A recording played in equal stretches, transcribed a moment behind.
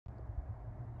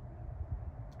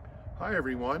Hi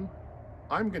everyone,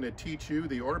 I'm going to teach you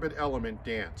the orbit element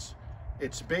dance.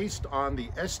 It's based on the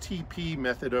STP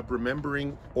method of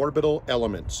remembering orbital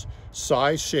elements: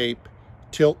 size, shape,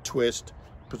 tilt, twist,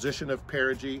 position of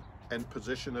perigee, and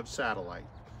position of satellite.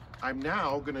 I'm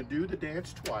now going to do the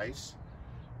dance twice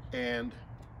and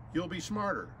you'll be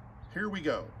smarter. Here we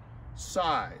go.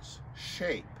 Size,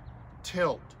 shape,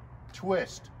 tilt,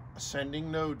 twist,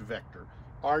 ascending node vector,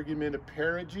 argument of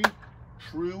perigee,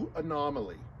 true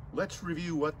anomaly. Let's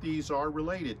review what these are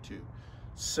related to.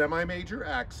 Semi-major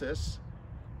axis,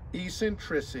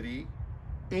 eccentricity,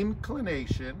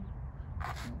 inclination,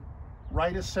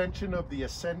 right ascension of the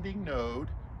ascending node,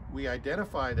 we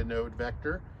identify the node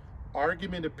vector,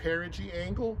 argument of perigee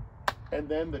angle, and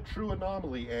then the true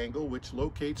anomaly angle, which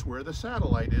locates where the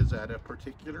satellite is at a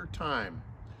particular time.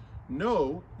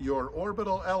 Know your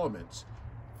orbital elements.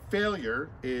 Failure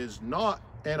is not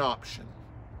an option.